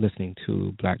listening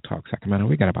to Black Talk Sacramento.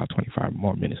 We got about 25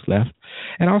 more minutes left.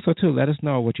 And also, too, let us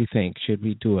know what you think. Should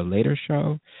we do a later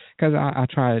show? Because I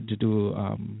tried to do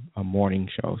a morning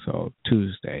show, so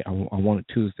Tuesday. I wanted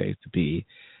Tuesdays to be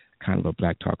kind of a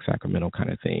Black Talk Sacramento kind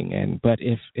of thing. But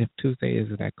if Tuesday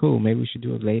isn't that cool, maybe we should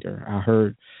do it later.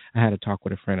 I had a talk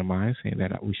with a friend of mine saying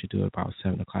that we should do it about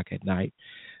 7 o'clock at night.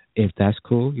 If that's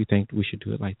cool, you think we should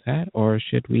do it like that? Or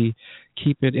should we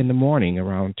keep it in the morning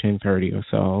around 10:30 or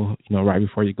so, right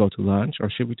before you go to lunch? Or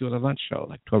should we do a lunch show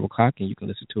like 12 o'clock and you can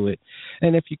listen to it?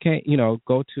 And if you can't,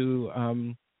 go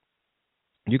to,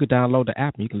 you could download the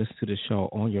app and you can listen to the show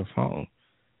on your phone.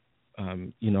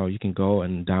 You can go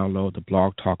and download the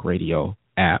Blog Talk Radio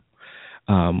app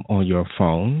on your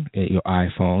phone, your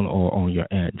iPhone, or on your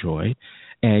Android.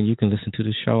 And you can listen to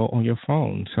the show on your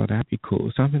phone. So that'd be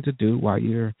cool. Something to do while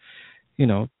you're,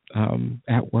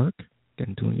 at work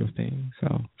and doing your thing.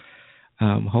 So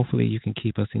hopefully you can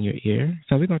keep us in your ear.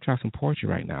 So we're going to try some poetry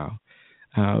right now.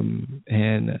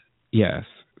 And yes,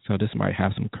 so this might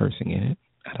have some cursing in it.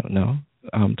 I don't know.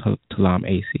 Talam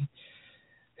AC.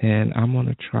 And I'm going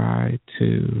to try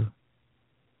to,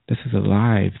 this is a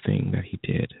live thing that he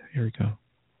did. Here we go.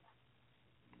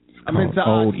 I'm into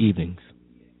Old Evenings.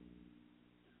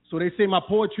 So they say my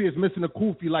poetry is missing a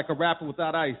kufi like a rapper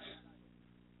without ice.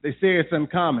 They say it's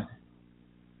uncommon.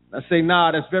 I say,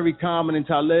 nah, that's very common in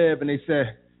Talib. And they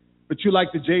say, but you like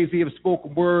the Jay-Z of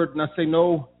spoken word. And I say,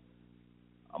 no,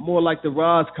 I'm more like the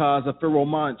Razkaz of Pharaoh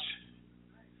Monch.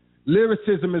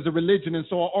 Lyricism is a religion, and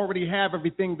so I already have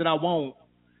everything that I want.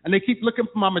 And they keep looking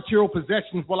for my material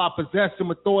possessions while I possess them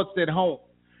with thoughts that home.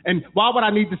 And why would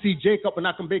I need to see Jacob when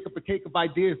I can bake up a cake of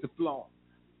ideas to flow?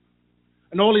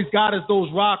 And all he's got is those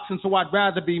rocks, and so I'd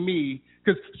rather be me.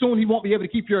 Because soon he won't be able to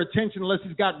keep your attention unless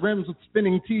he's got rims with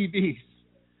spinning TVs.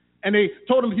 And they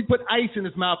told him if he put ice in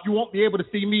his mouth, you won't be able to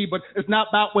see me. But it's not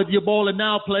about whether you're balling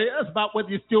now, player. It's about whether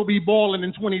you still be balling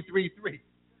in 23-3.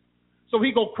 So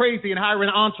he go crazy and hire an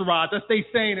entourage. I stay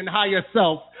sane and higher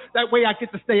self. That way I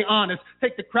get to stay honest,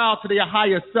 take the crowd to their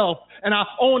higher self. And I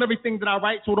own everything that I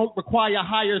write, so don't require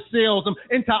higher sales. I'm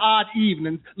into odd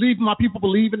evenings, leaving my people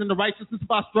believing in the righteousness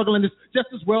of our struggling is just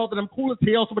as well that I'm cool as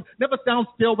hell. So it never sounds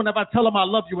still whenever I tell them I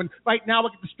love you. And right now I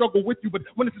get to struggle with you. But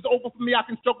when this is over for me, I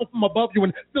can struggle from above you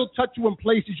and still touch you in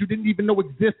places you didn't even know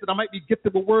existed. I might be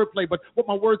gifted with wordplay, but what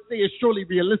my words say is surely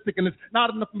realistic. And it's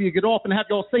not enough for me to get off and have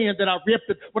y'all saying that I ripped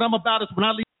it. What I'm about is when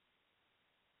I leave.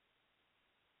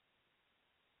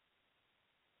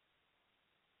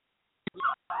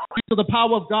 So the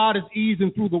power of God is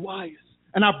easing through the wires.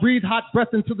 And I breathe hot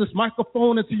breath into this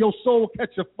microphone until your soul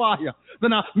catch a fire.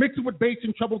 Then I mix it with bass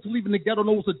and treble till even the ghetto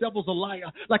knows the devil's a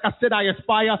liar. Like I said, I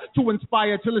aspire to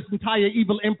inspire till this entire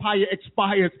evil empire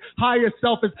expires. Higher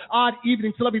self is odd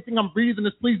evening till everything I'm breathing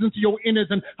is pleasing to your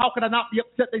innards. And how could I not be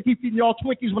upset that he's feeding y'all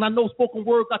Twinkies when I know spoken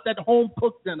word got that home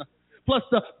cooked dinner? Plus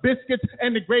the biscuits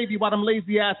and the gravy while them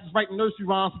lazy asses writing nursery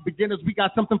rhymes for beginners. We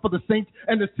got something for the saints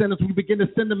and the sinners. We begin to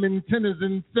send them in tenors,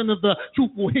 and sinners, the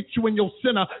truth will hit you in your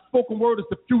sinner. Spoken word is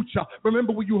the future.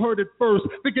 Remember where you heard it first.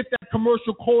 Forget that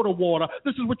commercial quarter water.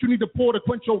 This is what you need to pour to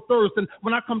quench your thirst. And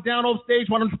when I come down off stage,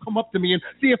 why don't you come up to me and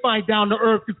see if I ain't down to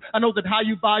earth? Because I know that how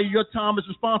you value your time is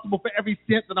responsible for every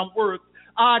cent that I'm worth.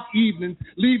 Odd evenings,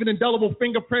 leaving indelible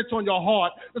fingerprints on your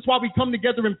heart. That's why we come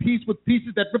together in peace with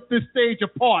pieces that rip this stage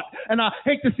apart. And I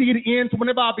hate to see it end, so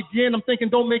whenever I begin, I'm thinking,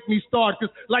 don't make me start,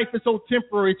 because life is so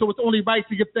temporary, so it's only right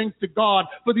to give thanks to God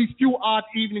for these few odd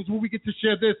evenings where we get to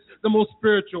share this, the most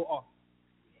spiritual art.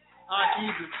 Odd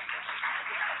evenings.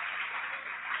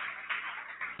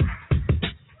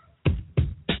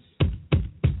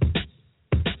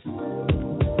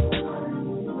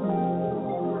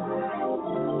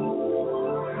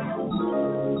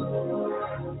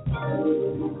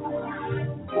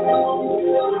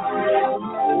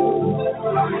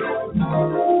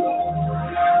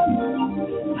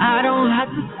 I don't have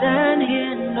to stand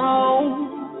here,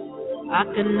 no. I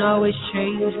can always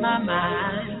change my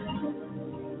mind.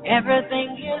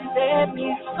 Everything you said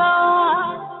before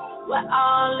were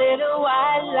all little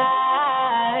white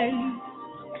lies.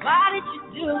 Why did you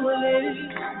do it?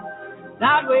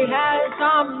 Thought we had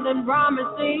something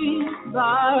promising,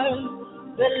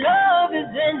 but the love is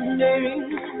ending,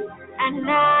 and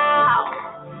now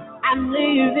I'm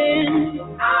leaving.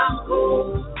 I'm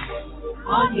cool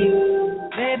on you.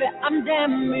 Baby, I'm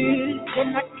damaged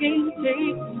and I can't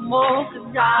take more,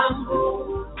 'cause I'm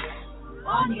cool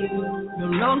on you. No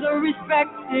longer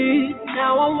respected,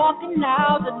 now I'm walking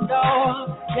out the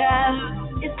door.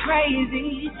 Yeah, it's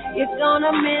crazy, it's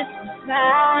gonna miss the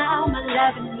time. My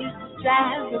loving used to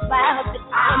drive you wild, but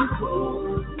I'm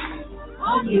cool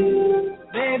on you.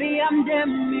 Baby, I'm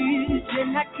damaged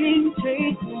and I can't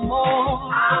take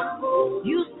more. I'm cool.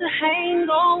 Used to hang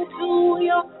on to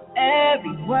your your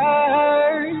every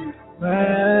word.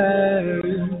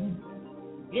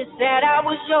 You said I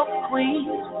was your queen,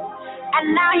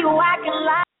 and now you acting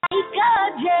like a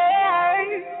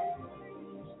jerk.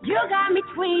 You got me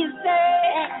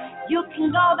twisted. You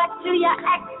can go back to your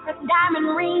ex's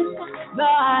diamond ring, but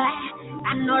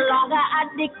I'm no longer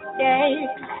addicted.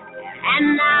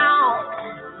 And now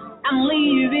I'm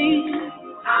leaving.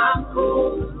 I'm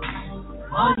cool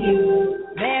on you.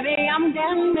 Baby, I'm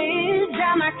damaged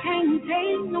and I can't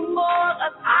take no more.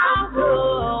 I'm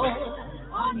cool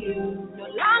on you. No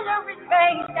longer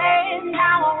respected.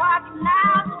 Now I'm walking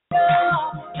out the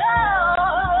door.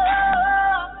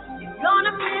 You're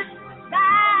gonna miss the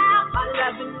time. My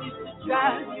loving used to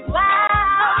drive you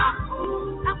out.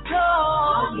 I'm cool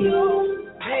on you.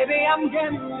 Baby, I'm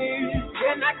damaged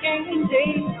and I can't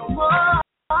take no more.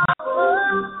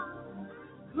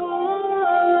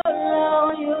 Cool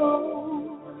on you.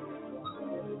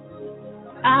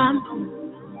 I'm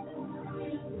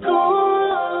cool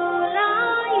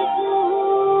on you.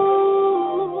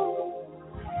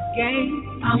 Game,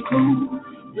 I'm cool.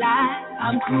 Lie,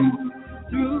 I'm cool.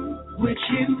 Through with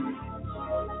you.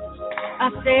 I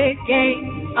said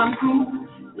game, I'm cool.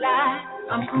 Lie,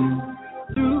 I'm cool.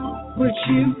 Through with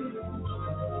you.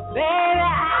 Baby,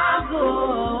 I'm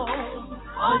cool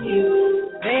on you.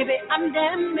 Baby, I'm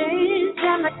damaged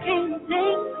and I can't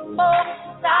take more.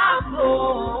 I'm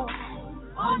cool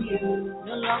on you.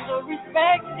 No longer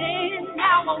respected.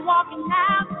 Now I'm walking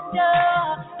out the door.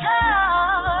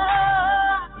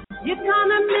 You're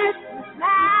gonna miss the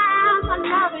time. I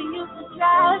never used to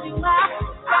drive you out.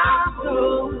 I'm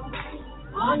cool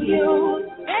on you.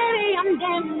 Baby, I'm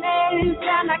damaged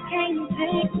and I can't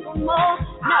take no more.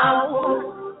 No.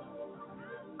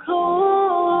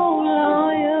 Cool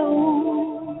on you.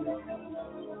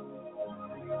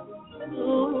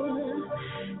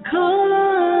 Cool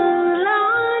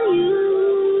on you.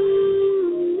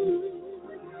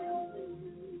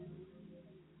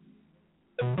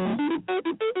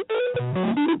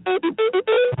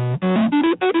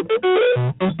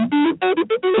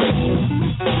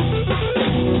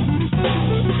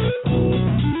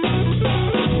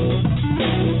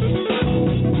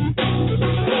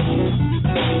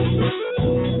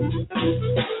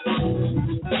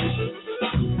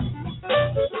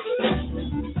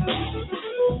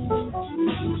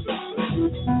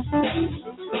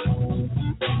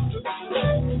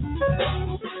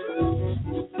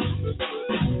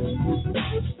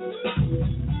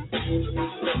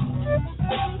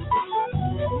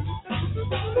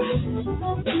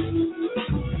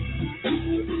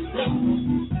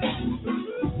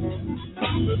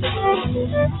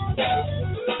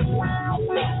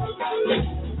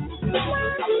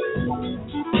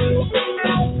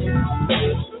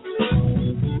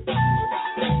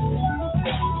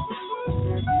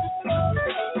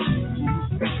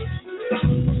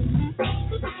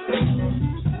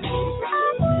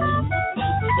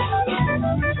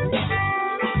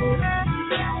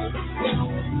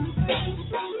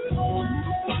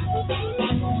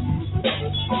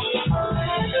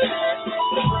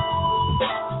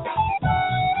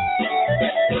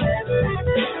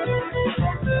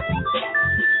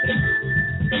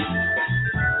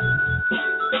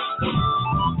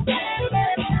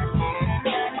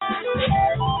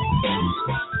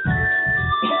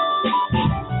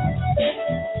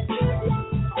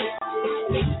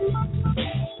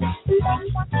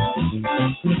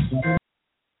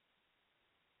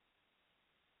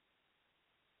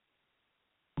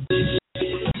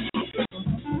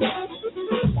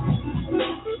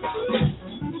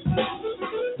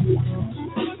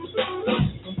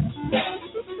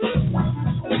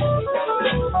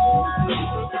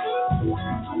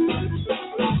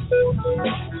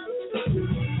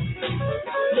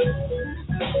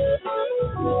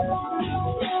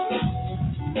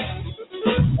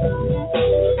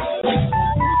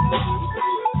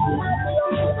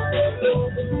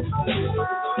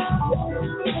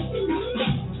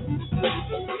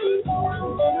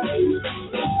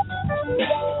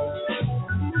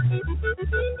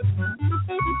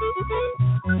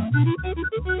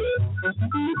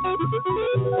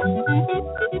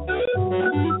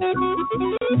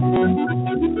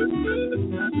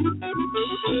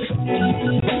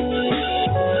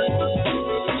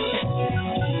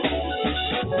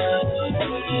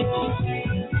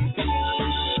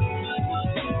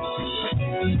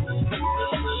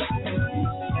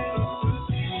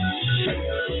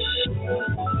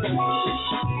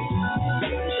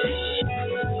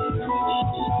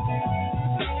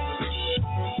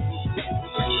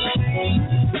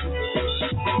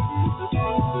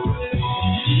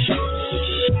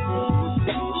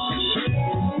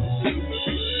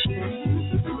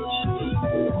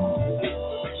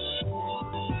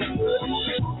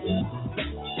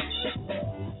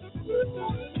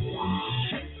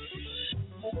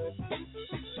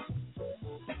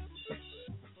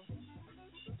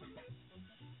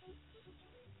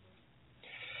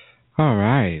 All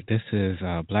right, this is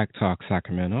Black Talk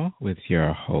Sacramento with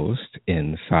your host,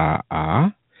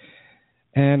 NSAA.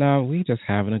 And we just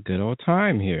having a good old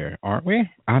time here, aren't we?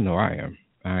 I know I am.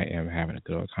 I am having a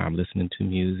good old time listening to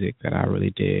music that I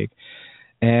really dig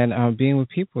and being with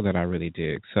people that I really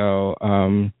dig. So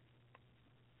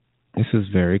this is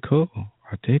very cool.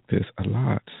 I dig this a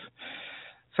lot.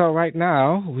 So right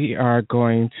now we are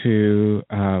going to...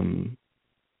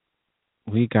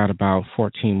 we got about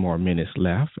 14 more minutes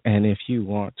left, and if you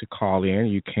want to call in,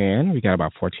 you can. We got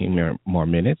about 14 more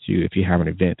minutes. If you have an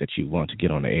event that you want to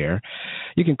get on the air,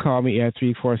 you can call me at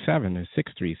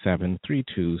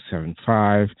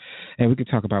 347-637-3275, and we can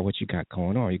talk about what you got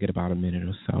going on. You get about a minute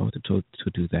or so to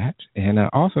do that. And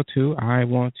also, too, I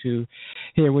want to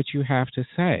hear what you have to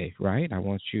say, right? I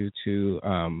want you to,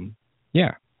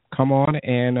 come on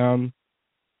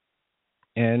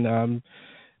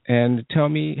and tell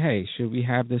me, hey, should we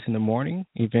have this in the morning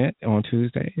event on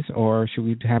Tuesdays, or should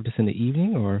we have this in the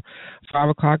evening, or 5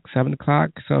 o'clock, 7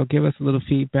 o'clock? So give us a little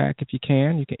feedback if you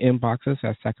can. You can inbox us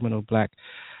at Sacramento Black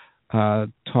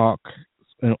Talk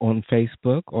on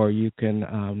Facebook, or you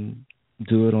can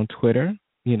do it on Twitter.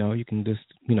 You can just,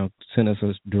 send us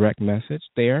a direct message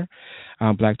there,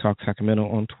 Black Talk Sacramento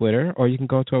on Twitter, or you can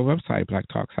go to our website,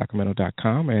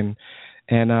 blacktalksacramento.com,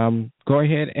 and go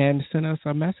ahead and send us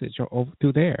a message over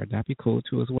through there. That'd be cool,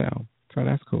 too, as well. So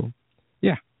that's cool.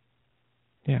 Yeah.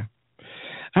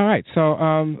 All right, so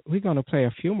we're going to play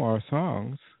a few more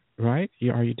songs, right?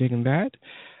 Are you digging that?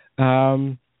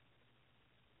 I'm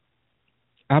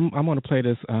going to play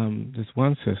this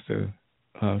one sister.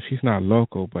 She's not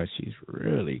local, but she's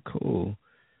really cool.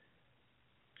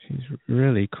 She's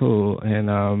really cool.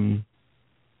 And,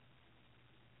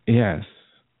 yes.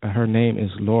 Her name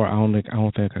is Laura. I don't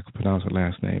think I can pronounce her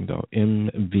last name, though.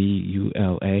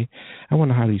 Mbula. I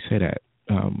wonder how do you say that.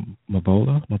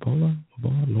 Mabola?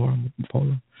 Laura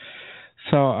Mabola?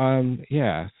 So,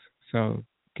 yes. So,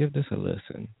 give this a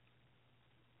listen.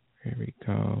 Here we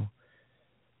go.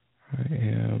 I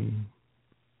am...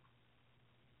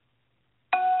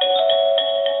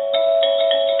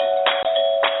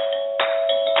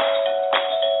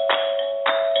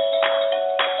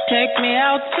 Take me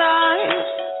outside.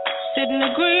 Sit in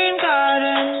the green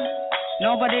garden,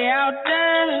 nobody out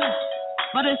there,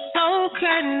 but it's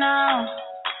okay now.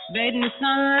 Bathe in the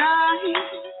sunlight,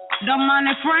 don't mind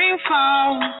if rain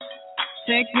falls.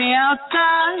 Take me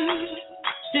outside,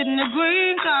 sit in the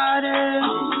green garden.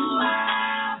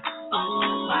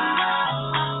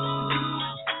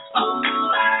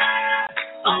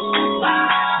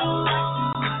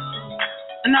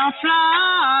 And I'll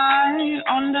fly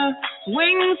on the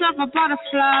wings of a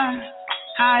butterfly.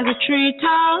 High the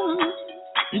treetops,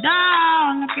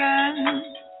 down again.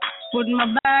 Putting my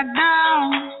bag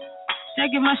down,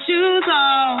 taking my shoes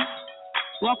off,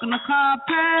 walking the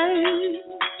carpet,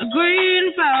 a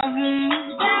green velvet.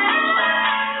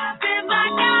 In my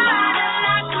garden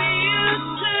like we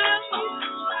used to.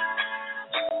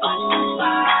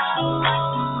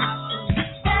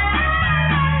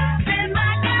 In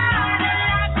my garden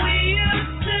like we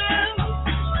used to.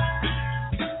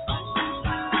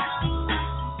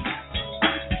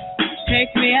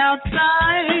 Take me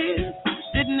outside,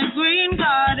 sit in the green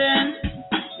garden,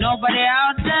 nobody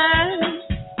out there,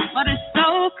 but it's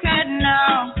okay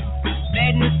now.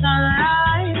 Bathe in the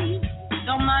sunlight,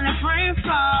 don't mind if rain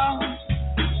falls.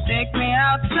 Take me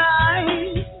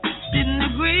outside, sit in the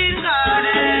green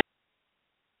garden.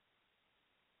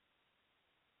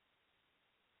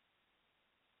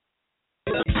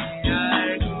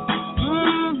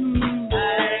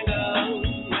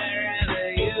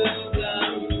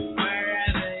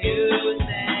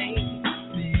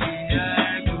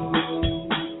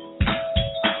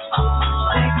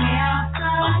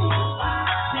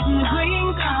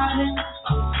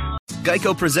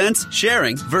 Geico presents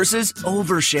sharing versus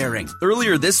oversharing.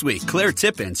 Earlier this week, Claire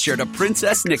Tippins shared a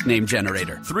princess nickname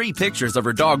generator, 3 pictures of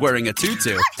her dog wearing a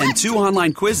tutu, and 2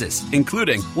 online quizzes,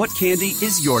 including what candy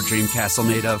is your dream castle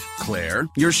made of? Claire,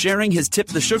 your sharing has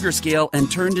tipped the sugar scale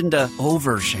and turned into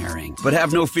oversharing. But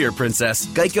have no fear, princess.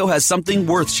 Geico has something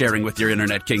worth sharing with your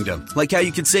internet kingdom, like how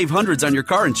you could save hundreds on your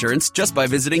car insurance just by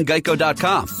visiting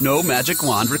geico.com. No magic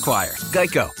wand required.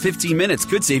 Geico, 15 minutes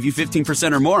could save you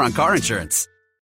 15% or more on car insurance.